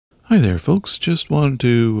Hi there, folks. Just wanted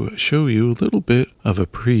to show you a little bit of a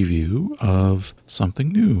preview of something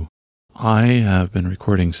new. I have been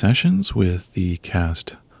recording sessions with the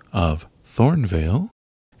cast of Thornvale,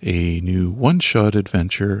 a new one-shot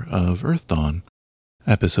adventure of Earthdawn.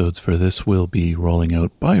 Episodes for this will be rolling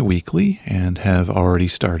out bi-weekly and have already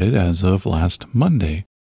started as of last Monday.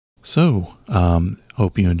 So,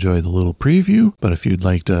 hope you enjoyed the little preview, but if you'd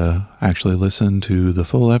like to actually listen to the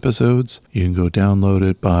full episodes, you can go download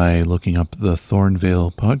it by looking up the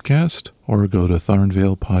Thornvale podcast or go to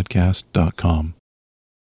thornvalepodcast.com.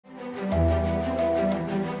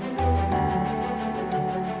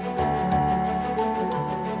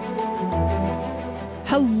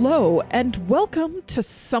 Hello, and welcome to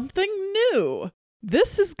something new.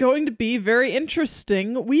 This is going to be very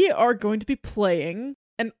interesting. We are going to be playing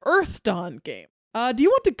an Earthdawn game. Do you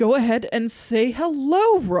want to go ahead and say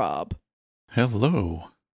hello, Rob? Hello.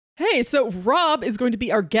 Hey, so Rob is going to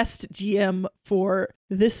be our guest GM for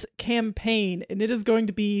this campaign, and it is going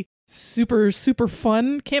to be super, super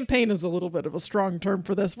fun. Campaign is a little bit of a strong term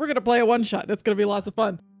for this. We're going to play a one-shot. It's going to be lots of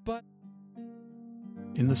fun. But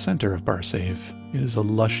in the center of Barsave, it is a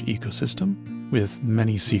lush ecosystem with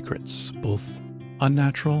many secrets, both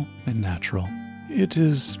unnatural and natural. It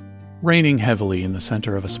is raining heavily in the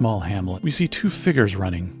center of a small hamlet. We see two figures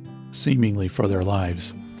running, seemingly for their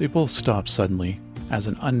lives. They both stop suddenly as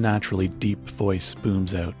an unnaturally deep voice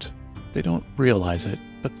booms out. They don't realize it,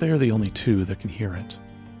 but they're the only two that can hear it.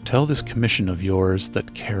 Tell this commission of yours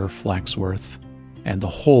that Care Flaxworth and the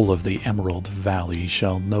whole of the Emerald Valley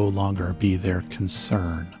shall no longer be their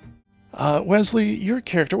concern. Wesley, your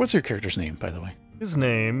character, what's your character's name, by the way? His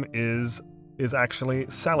name is actually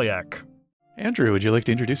Saliak. Andrew, would you like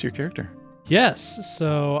to introduce your character? Yes,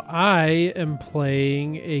 so I am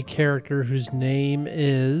playing a character whose name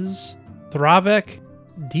is Thravek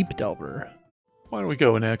Deep Delver. Why don't we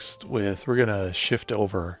go next with, we're going to shift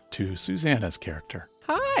over to Susanna's character.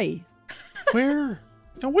 hi,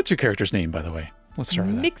 What's your character's name, by the way? Let's start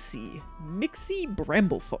with that. Mixie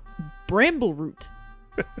Brambleroot.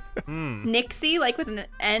 Nixie, like with an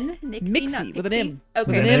N? Mixie, not with an M.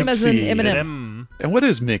 Okay. With an M as in Mixie. M&M. And what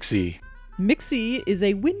is Mixie? Mixie is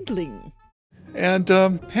a windling. And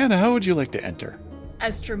Hannah, how would you like to enter?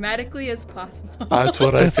 As dramatically as possible. That's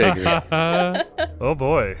what I figured. Oh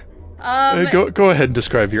boy. Go ahead and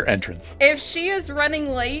describe your entrance. If she is running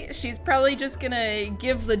late, she's probably just gonna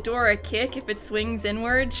give the door a kick. If it swings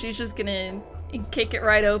inward, she's just gonna kick it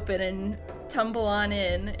right open and tumble on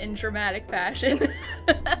in dramatic fashion.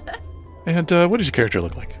 And what does your character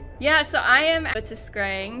look like? Yeah, so I am a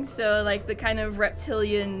Tiskrang, so like the kind of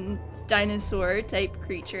reptilian dinosaur type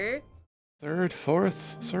creature. Third,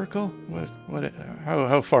 fourth circle?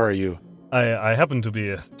 How far are you? I happen to be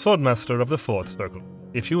a swordmaster of the fourth circle.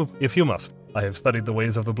 If you must. I have studied the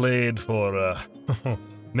ways of the blade for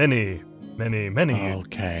many years.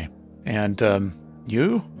 Okay. And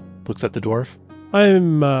you? Looks at the dwarf. I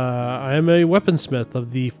am a weaponsmith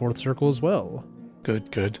of the fourth circle as well.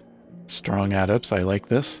 Good. Strong adepts, I like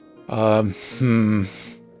this.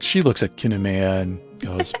 She looks at Kinumea and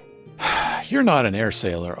goes, "You're not an air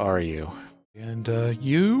sailor, are you? And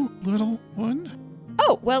you, little one?"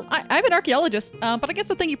 Oh, well, I'm an archaeologist, but I guess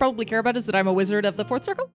the thing you probably care about is that I'm a wizard of the fourth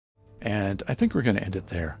circle. And I think we're going to end it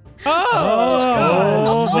there.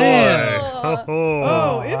 Oh, man.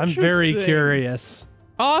 Oh, I'm very interesting. curious.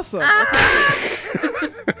 Awesome. What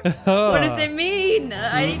does it mean?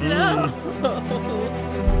 I need to know.